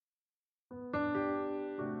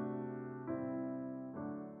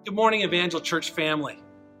Good morning, Evangel Church family.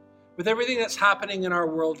 With everything that's happening in our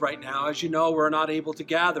world right now, as you know, we're not able to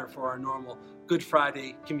gather for our normal Good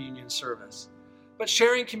Friday communion service. But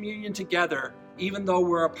sharing communion together, even though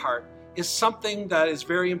we're apart, is something that is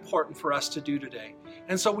very important for us to do today.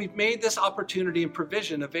 And so we've made this opportunity and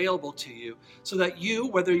provision available to you so that you,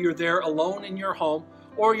 whether you're there alone in your home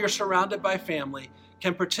or you're surrounded by family,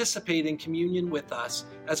 can participate in communion with us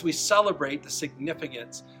as we celebrate the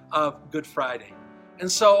significance of Good Friday. And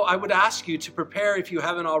so I would ask you to prepare, if you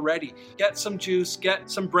haven't already, get some juice, get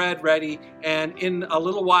some bread ready, and in a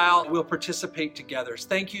little while we'll participate together.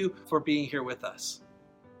 Thank you for being here with us.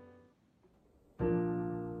 Good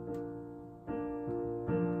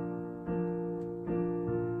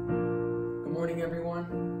morning, everyone.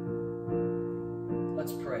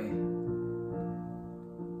 Let's pray.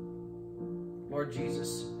 Lord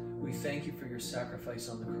Jesus, we thank you for your sacrifice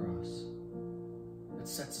on the cross that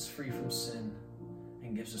sets us free from sin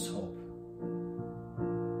and gives us hope.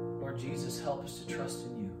 Lord Jesus, help us to trust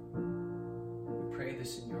in you. We pray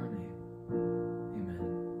this in your name. Amen.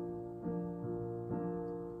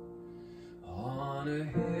 On a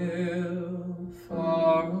hill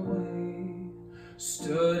far away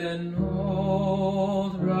stood an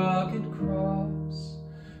old rugged cross,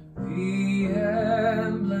 the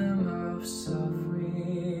emblem of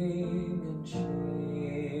suffering and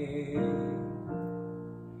shame.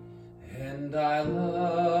 And I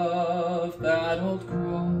love that old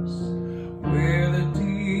cross where the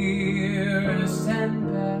dearest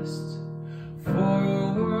and best for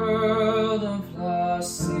a world of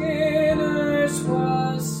lost sinners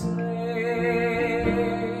was slain.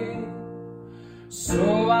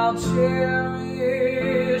 So I'll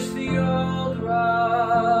cherish the old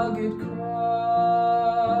rugged cross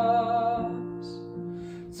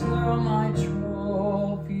till my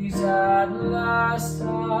trophies at last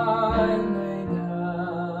I lay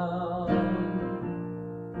down.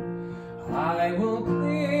 I will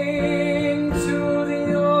cling to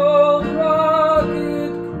the old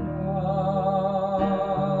rugged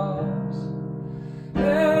cross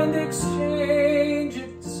and exchange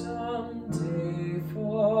it someday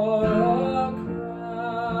for a crown.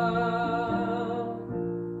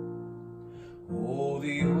 Oh,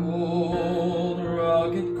 the old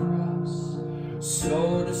rugged cross,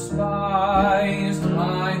 so despised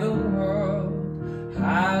by the world,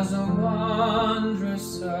 has a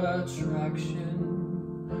wondrous attraction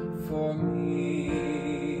for me.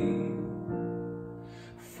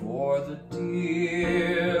 For the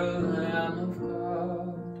dear Lamb of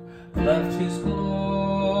God left his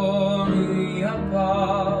glory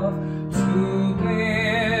above to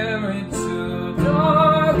bear it to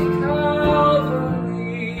dark Calvary.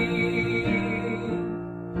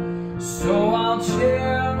 So I'll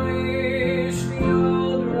cherish the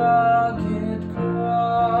old rugged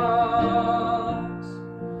cross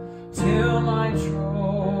till my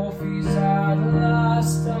trophies at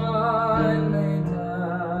last I lay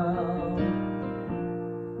down.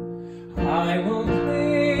 I will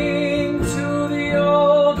cling to the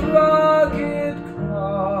old rugged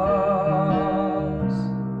cross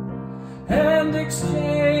and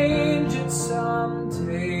exchange it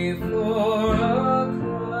someday for a crown.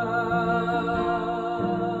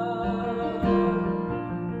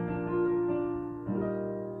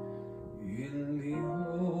 In the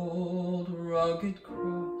old rugged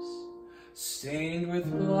cross, stained with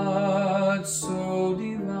blood so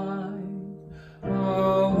divine,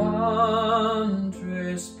 a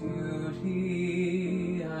wondrous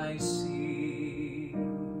beauty I see.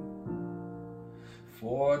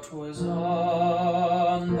 For 'twas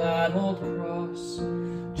on that old cross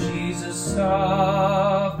Jesus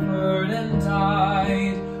suffered and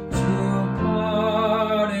died to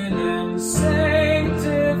pardon and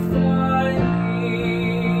sanctify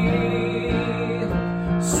me.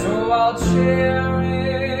 So I'll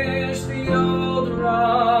cherish the old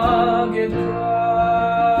rugged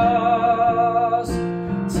cross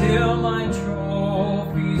till my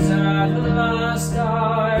trophies at last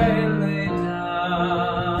I lay down.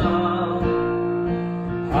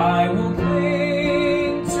 I will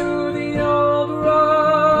cling to the old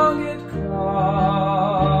rugged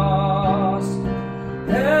cross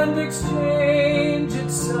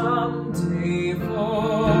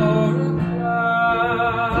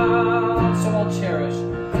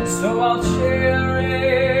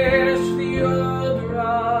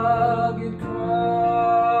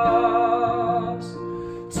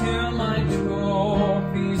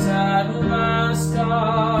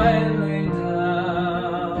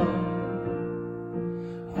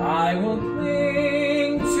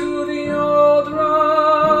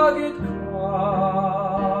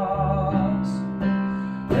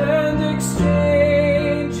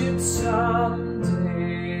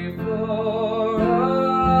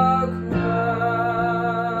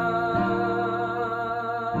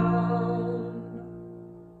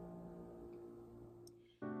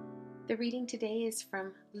The reading today is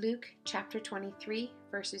from Luke chapter 23,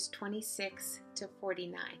 verses 26 to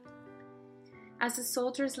 49. As the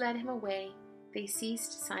soldiers led him away, they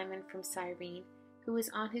seized Simon from Cyrene, who was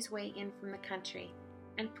on his way in from the country,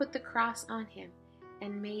 and put the cross on him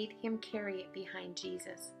and made him carry it behind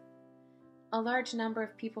Jesus. A large number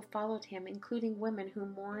of people followed him, including women who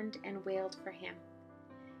mourned and wailed for him.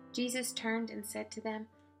 Jesus turned and said to them,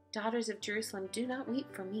 "Daughters of Jerusalem, do not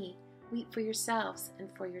weep for me. Weep for yourselves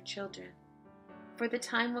and for your children. For the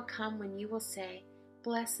time will come when you will say,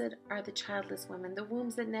 'Blessed are the childless women, the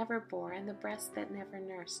wombs that never bore, and the breasts that never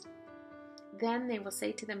nursed.' Then they will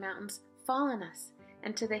say to the mountains, 'Fall on us,'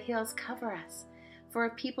 and to the hills, 'Cover us.' For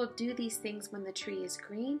if people do these things when the tree is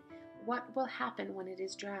green, what will happen when it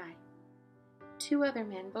is dry?" 2 other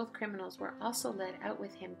men, both criminals, were also led out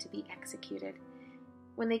with him to be executed.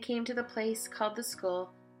 When they came to the place called the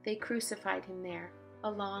Skull, they crucified him there,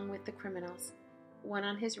 along with the criminals, one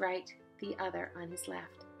on his right, the other on his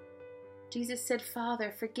left. Jesus said,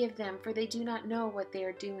 "Father, forgive them, for they do not know what they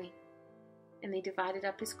are doing." And they divided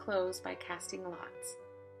up his clothes by casting lots.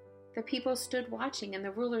 The people stood watching, and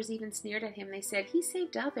the rulers even sneered at him. They said, "He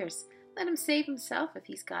saved others. Let him save himself if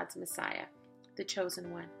he's God's Messiah, the chosen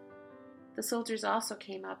one." The soldiers also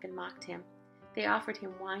came up and mocked him. They offered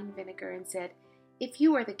him wine vinegar and said, "If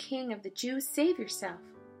you are the king of the Jews, save yourself."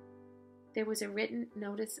 There was a written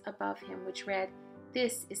notice above him which read,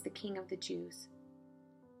 "This is the King of the Jews."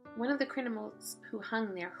 One of the criminals who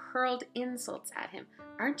hung there hurled insults at him.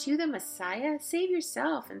 "Aren't you the Messiah? Save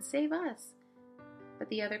yourself and save us." But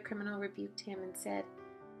the other criminal rebuked him and said,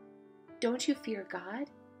 "Don't you fear God,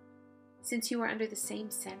 since you are under the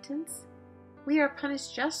same sentence? We are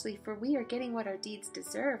punished justly, for we are getting what our deeds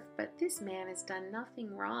deserve, but this man has done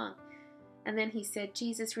nothing wrong." And then he said,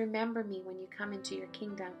 "Jesus, remember me when you come into your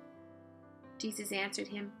kingdom." Jesus answered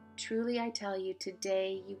him, "Truly I tell you,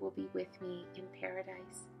 today you will be with me in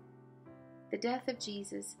paradise." The death of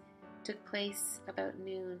Jesus took place about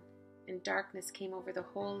noon, and darkness came over the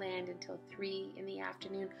whole land until 3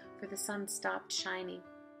 p.m, for the sun stopped shining,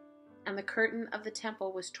 and the curtain of the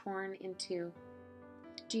temple was torn in two.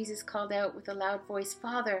 Jesus called out with a loud voice,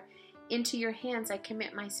 "Father, into your hands I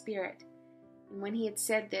commit my spirit." And when he had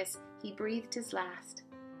said this, he breathed his last.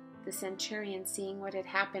 The centurion, seeing what had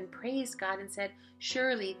happened, praised God and said,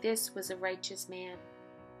 "Surely this was a righteous man."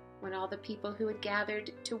 When all the people who had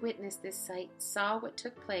gathered to witness this sight saw what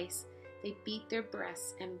took place, they beat their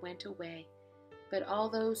breasts and went away. But all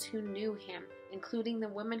those who knew him, including the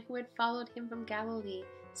women who had followed him from Galilee,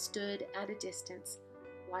 stood at a distance,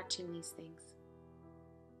 watching these things.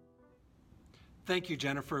 Thank you,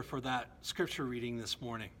 Jennifer, for that scripture reading this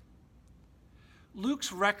morning.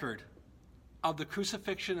 Luke's record of the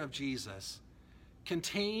crucifixion of Jesus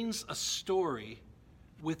contains a story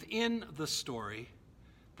within the story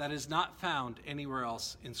that is not found anywhere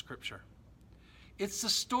else in Scripture. It's the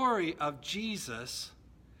story of Jesus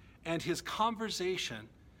and his conversation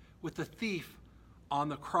with the thief on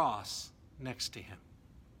the cross next to him.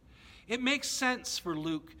 It makes sense for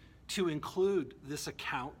Luke to include this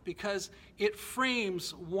account because it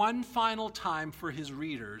frames one final time for his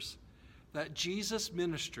readers that Jesus'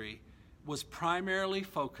 ministry was primarily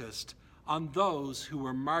focused on those who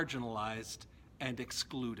were marginalized and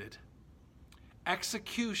excluded.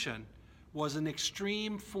 Execution was an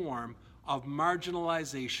extreme form of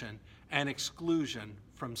marginalization and exclusion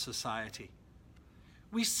from society.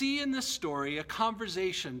 We see in this story a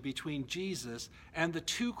conversation between Jesus and the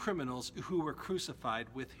 2 criminals who were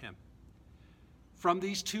crucified with him. From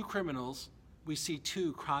these 2 criminals, we see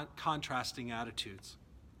 2 contrasting attitudes.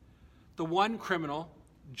 The one criminal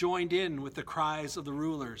joined in with the cries of the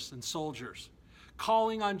rulers and soldiers,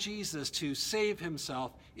 calling on Jesus to save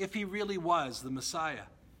himself if he really was the Messiah.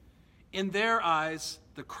 In their eyes,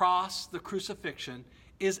 the cross, the crucifixion,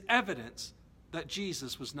 is evidence that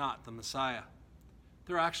Jesus was not the Messiah.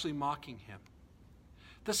 They're actually mocking him.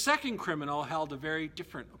 The second criminal held a very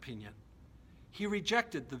different opinion. He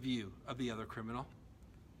rejected the view of the other criminal.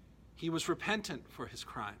 He was repentant for his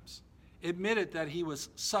crimes, admitted that he was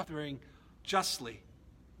suffering justly,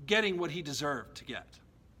 getting what he deserved to get.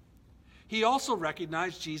 He also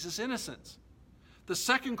recognized Jesus' innocence. The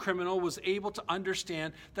second criminal was able to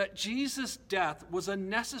understand that Jesus' death was a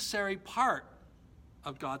necessary part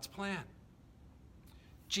of God's plan.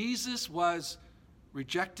 Jesus was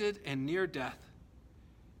rejected and near death,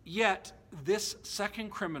 yet this second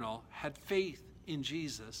criminal had faith in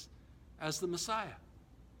Jesus as the Messiah.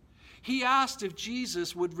 He asked if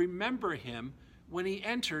Jesus would remember him when he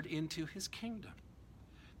entered into his kingdom.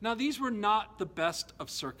 Now, these were not the best of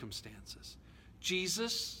circumstances.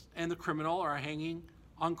 Jesus and the criminal are hanging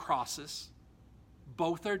on crosses,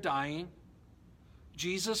 Both are dying.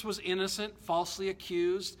 Jesus was innocent, falsely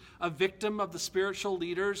accused, a victim of the spiritual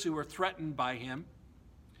leaders who were threatened by him.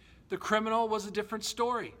 The criminal was a different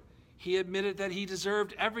story. He admitted that he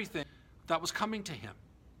deserved everything that was coming to him.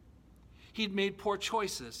 He'd made poor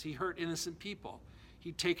choices. He hurt innocent people.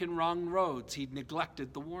 He'd taken wrong roads. He'd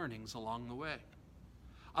neglected the warnings along the way.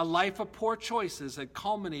 A life of poor choices had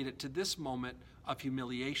culminated to this moment of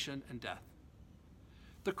humiliation and death.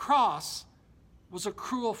 The cross was a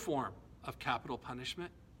cruel form of capital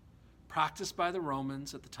punishment practiced by the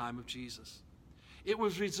Romans at the time of Jesus. It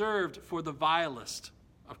was reserved for the vilest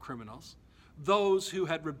of criminals, those who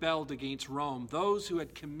had rebelled against Rome, those who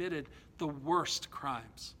had committed the worst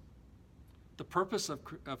crimes. The purpose of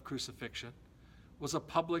crucifixion was a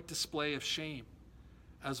public display of shame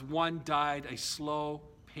as one died a slow,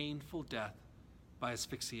 painful death by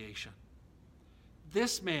asphyxiation.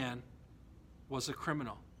 This man was a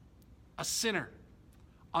criminal, a sinner,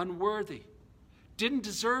 unworthy, didn't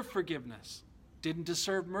deserve forgiveness, didn't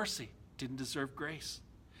deserve mercy, didn't deserve grace.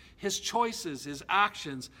 His choices, his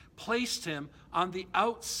actions placed him on the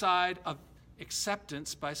outside of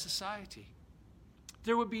acceptance by society.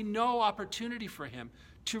 There would be no opportunity for him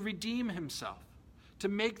to redeem himself, to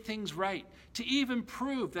make things right, to even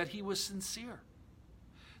prove that he was sincere.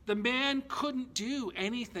 The man couldn't do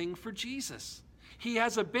anything for Jesus. He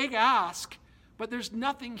has a big ask, but there's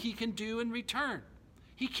nothing he can do in return.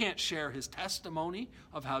 He can't share his testimony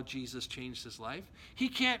of how Jesus changed his life. He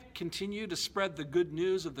can't continue to spread the good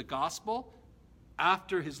news of the gospel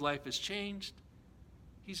after his life is changed.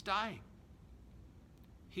 He's dying.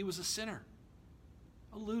 He was a sinner,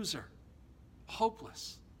 a loser,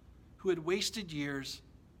 hopeless, who had wasted years,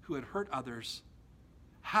 who had hurt others.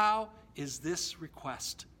 How is this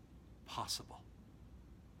request possible?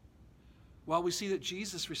 Well, we see that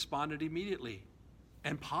Jesus responded immediately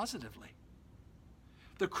and positively.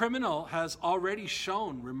 The criminal has already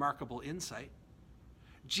shown remarkable insight.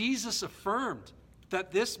 Jesus affirmed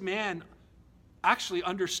that this man actually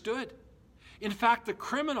understood. In fact, the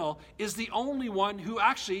criminal is the only one who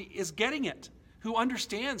actually is getting it, who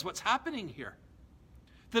understands what's happening here.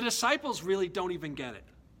 The disciples really don't even get it.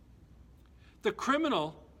 The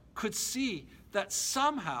criminal could see that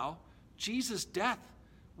somehow Jesus' death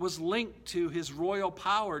was linked to his royal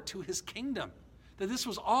power, to his kingdom, that this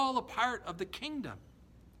was all a part of the kingdom.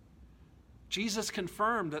 Jesus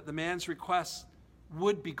confirmed that the man's request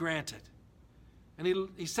would be granted. And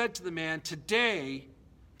he said to the man, today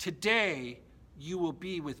you will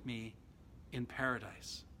be with me in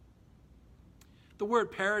paradise. The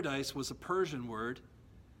word paradise was a Persian word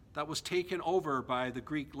that was taken over by the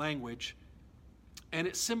Greek language, and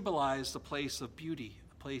it symbolized a place of beauty,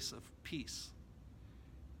 a place of peace.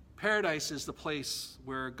 Paradise is the place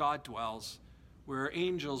where God dwells, where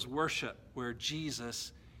angels worship, where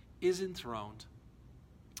Jesus is enthroned.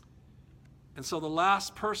 And so the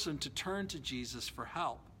last person to turn to Jesus for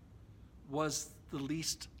help was the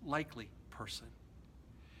least likely person.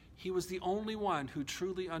 He was the only one who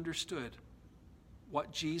truly understood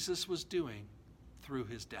what Jesus was doing through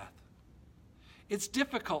his death. It's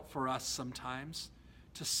difficult for us sometimes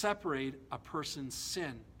to separate a person's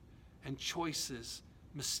sin and choices,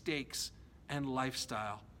 mistakes, and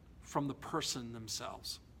lifestyle from the person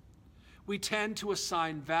themselves. We tend to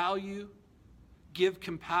assign value, give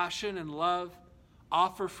compassion and love,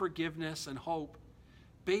 offer forgiveness and hope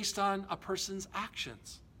based on a person's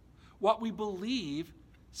actions, what we believe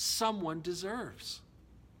someone deserves.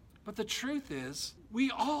 But the truth is,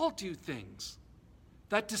 we all do things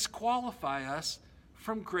that disqualify us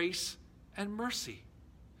from grace and mercy.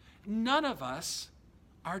 None of us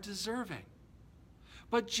are deserving.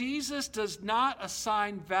 But Jesus does not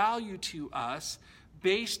assign value to us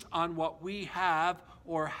based on what we have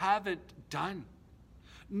or haven't done.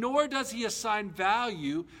 Nor does he assign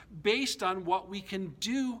value based on what we can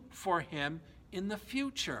do for him in the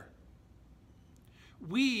future.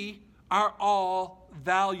 We are all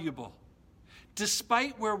valuable.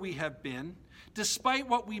 Despite where we have been, despite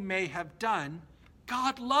what we may have done,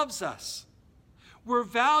 God loves us. We're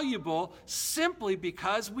valuable simply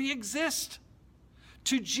because we exist.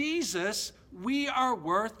 To Jesus, we are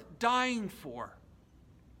worth dying for.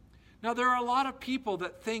 Now, there are a lot of people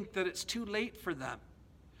that think that it's too late for them.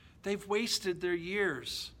 They've wasted their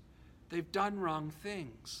years. They've done wrong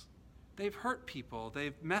things. They've hurt people.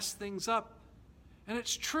 They've messed things up. And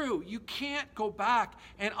it's true, you can't go back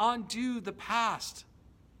and undo the past.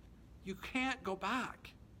 You can't go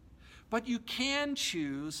back. But you can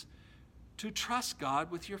choose to trust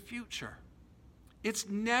God with your future. It's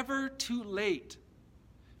never too late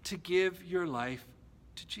to give your life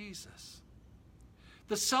to Jesus.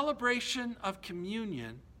 The celebration of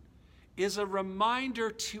communion is a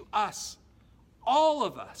reminder to us, all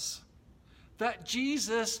of us, that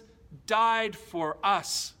Jesus died for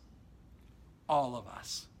us, all of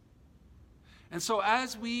us. And so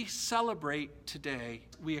as we celebrate today,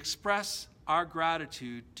 we express our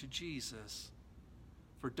gratitude to Jesus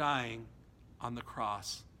for dying on the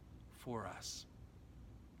cross for us.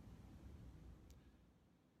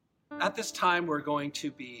 At this time, we're going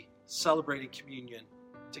to be celebrating communion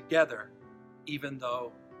together, even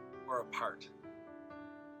though we're apart.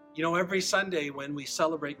 You know, every Sunday when we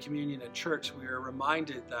celebrate communion at church, we are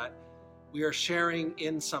reminded that we are sharing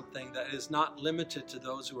in something that is not limited to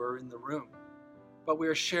those who are in the room, but we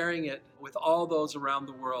are sharing it with all those around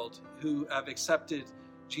the world who have accepted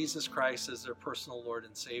Jesus Christ as their personal Lord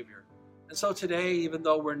and Savior. And so today, even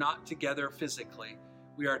though we're not together physically,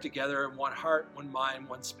 we are together in one heart, one mind,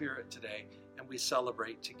 one spirit today, and we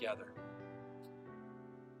celebrate together.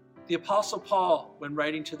 The Apostle Paul, when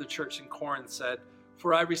writing to the church in Corinth, said,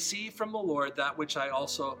 "For I received from the Lord that which I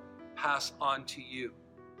also pass on to you.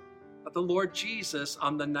 But the Lord Jesus,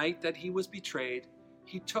 on the night that he was betrayed,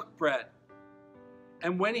 he took bread.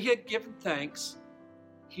 And when he had given thanks,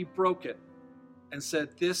 he broke it and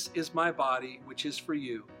said, 'This is my body, which is for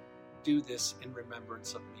you. Do this in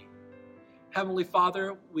remembrance of me.'" Heavenly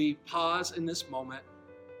Father, we pause in this moment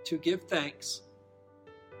to give thanks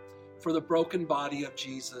for the broken body of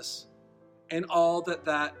Jesus and all that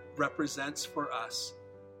that represents for us,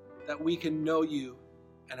 that we can know you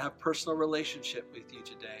and have personal relationship with you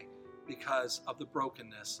today because of the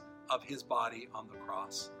brokenness of his body on the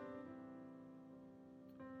cross.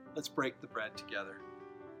 Let's break the bread together.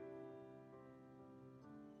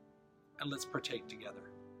 And let's partake together.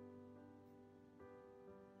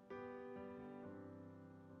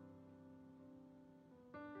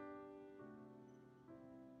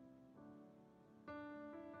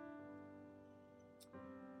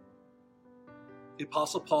 The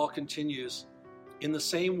Apostle Paul continues, "In the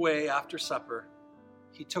same way, after supper,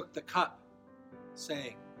 he took the cup,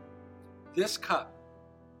 saying, 'This cup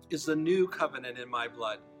is the new covenant in my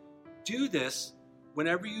blood. Do this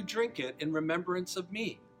whenever you drink it in remembrance of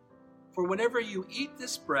me. For whenever you eat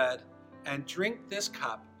this bread and drink this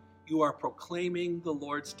cup, you are proclaiming the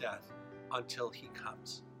Lord's death until he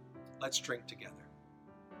comes.'" Let's drink together.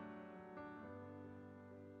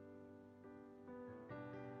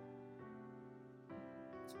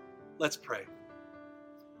 Let's pray.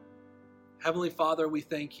 Heavenly Father, we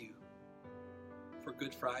thank you for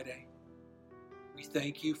Good Friday. We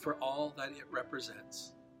thank you for all that it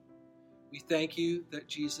represents. We thank you that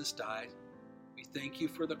Jesus died. We thank you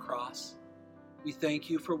for the cross. We thank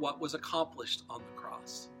you for what was accomplished on the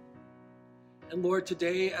cross. And Lord,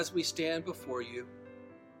 today as we stand before you,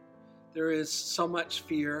 there is so much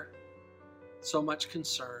fear, so much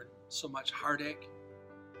concern, so much heartache,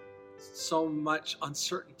 so much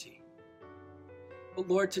uncertainty. But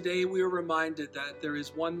Lord, today we are reminded that there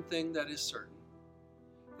is one thing that is certain,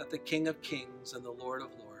 that the King of Kings and the Lord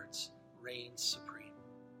of Lords reigns supreme.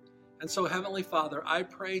 And so, Heavenly Father, I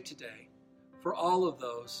pray today for all of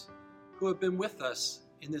those who have been with us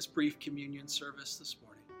in this brief communion service this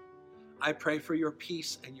morning. I pray for your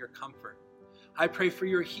peace and your comfort. I pray for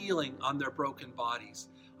your healing on their broken bodies.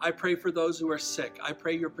 I pray for those who are sick. I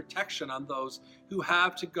pray your protection on those who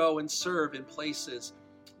have to go and serve in places,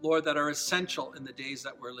 Lord, that are essential in the days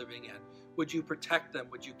that we're living in. Would you protect them?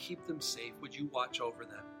 Would you keep them safe? Would you watch over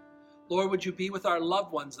them? Lord, would you be with our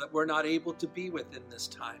loved ones that we're not able to be with in this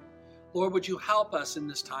time? Lord, would you help us in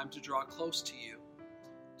this time to draw close to you,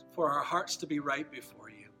 for our hearts to be right before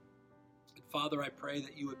you? And Father, I pray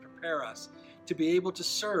that you would prepare us to be able to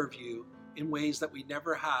serve you in ways that we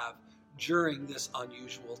never have during this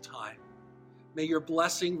unusual time. May your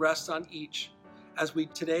blessing rest on each as we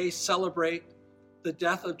today celebrate the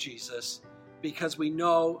death of Jesus, because we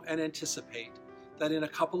know and anticipate that in a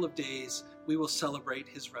couple of days we will celebrate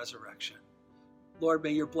his resurrection. Lord,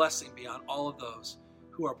 may your blessing be on all of those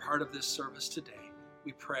who are part of this service today.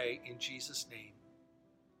 We pray in Jesus' name.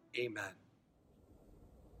 Amen.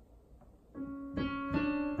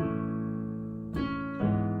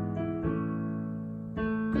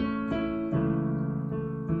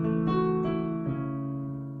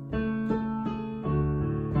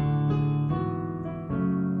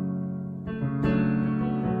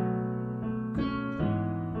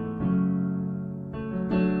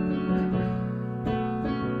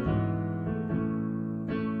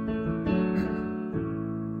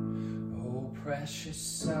 Precious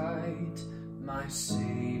sight, my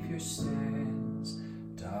Savior stands,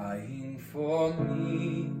 dying for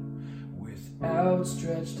me with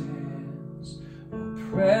outstretched hands. Oh,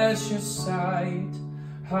 precious sight,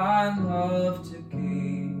 I love to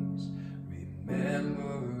gaze,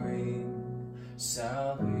 remembering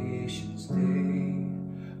salvation's day,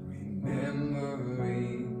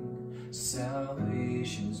 remembering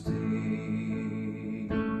salvation's day.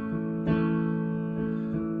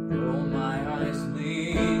 Though my eyes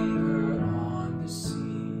linger on the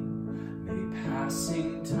scene, may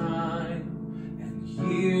passing time and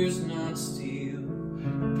years not steal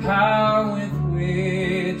the power with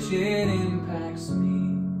which it impacts me,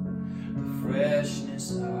 the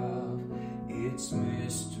freshness of its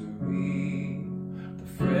mystery, the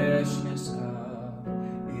freshness of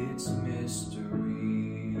its mystery.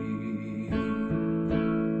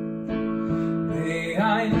 May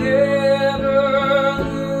I never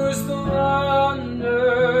lose the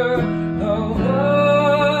wonder of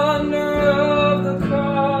the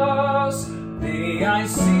cross. May I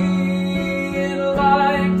see it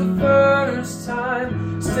like the first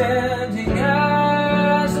time, standing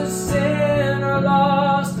as a sinner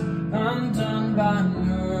lost, undone by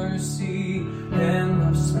mercy and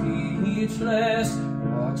love speechless,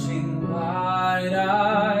 watching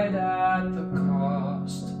wide-eyed at the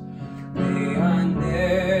cost. May I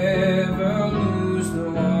never lose the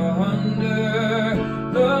wonder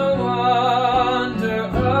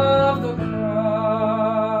of the cross.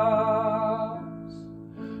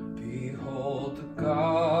 Behold the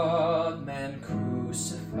God-man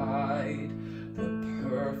crucified, the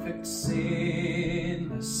perfect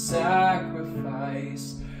sinless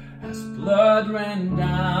sacrifice, as blood ran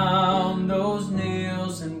down those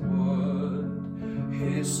nails and wood.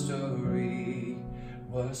 History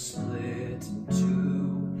was split in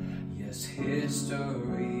two. Yes,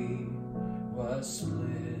 history was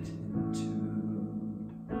split in two.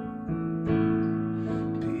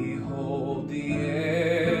 Behold the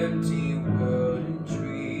empty wooden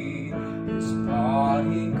tree, his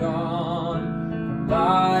body gone,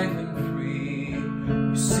 alive and free.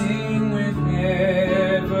 We sing with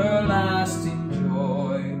everlasting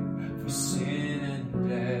joy, for sin and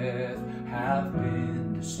death have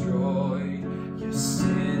been destroyed. Yes,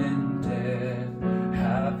 sin and death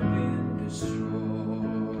have been destroyed.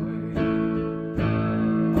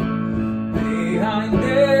 May I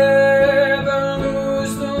never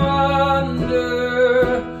lose the wonder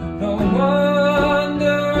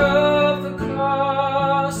of the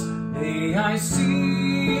cross. May I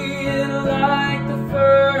see it like the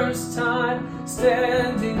first time,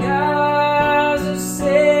 standing as a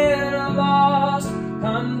sinner lost,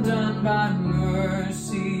 undone by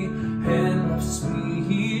mercy and love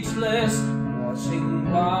speechless,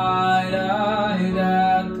 watching wide-eyed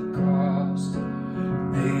at the cost.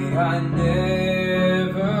 May I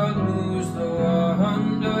never lose the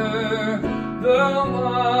wonder of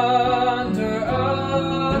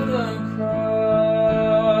the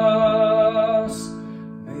cross.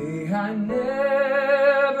 May I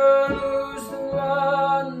never lose the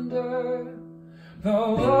wonder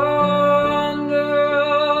of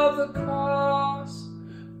the cross.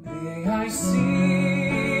 May I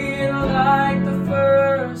see it like the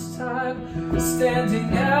first time, standing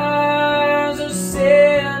as a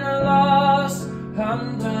sinner lost,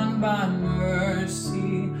 undone by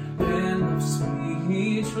mercy and love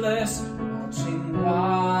speechless, watching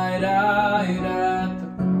wide-eyed at the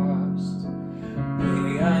cost.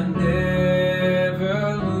 May I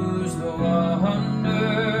never lose the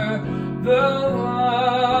wonder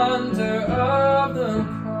of the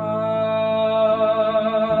cross.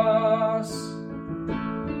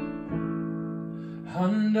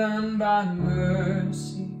 Undone by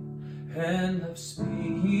mercy and love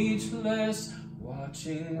speechless,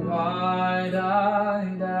 watching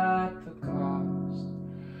wide-eyed at the cost.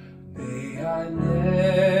 May I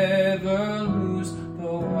never lose the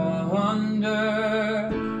wonder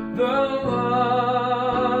of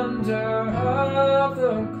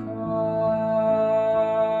the cross.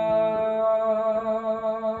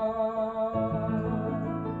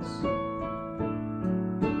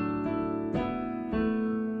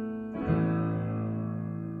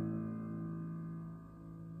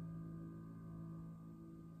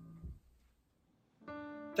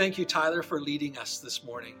 Thank you, Tyler, for leading us this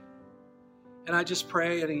morning. And I just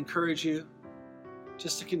pray and encourage you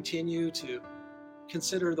just to continue to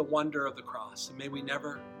consider the wonder of the cross. And may we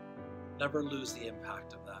never lose the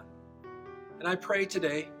impact of that. And I pray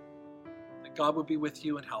today that God would be with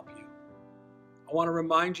you and help you. I want to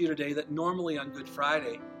remind you today that normally on Good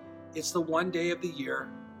Friday, it's the one day of the year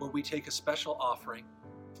where we take a special offering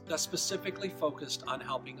that's specifically focused on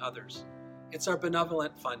helping others. It's our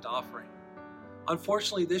Benevolent Fund offering.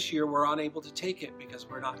 Unfortunately, this year we're unable to take it because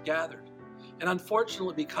we're not gathered. And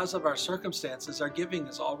unfortunately, because of our circumstances, our giving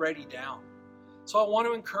is already down. So I want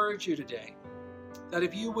to encourage you today that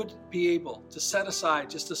if you would be able to set aside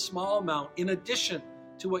just a small amount in addition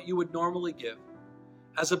to what you would normally give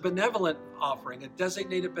as a benevolent offering, a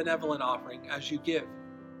designated benevolent offering as you give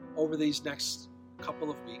over these next couple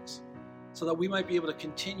of weeks, so that we might be able to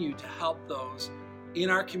continue to help those in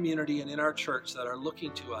our community and in our church that are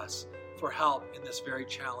looking to us for help in this very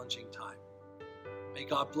challenging time. May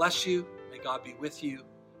God bless you, may God be with you,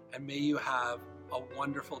 and may you have a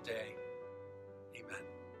wonderful day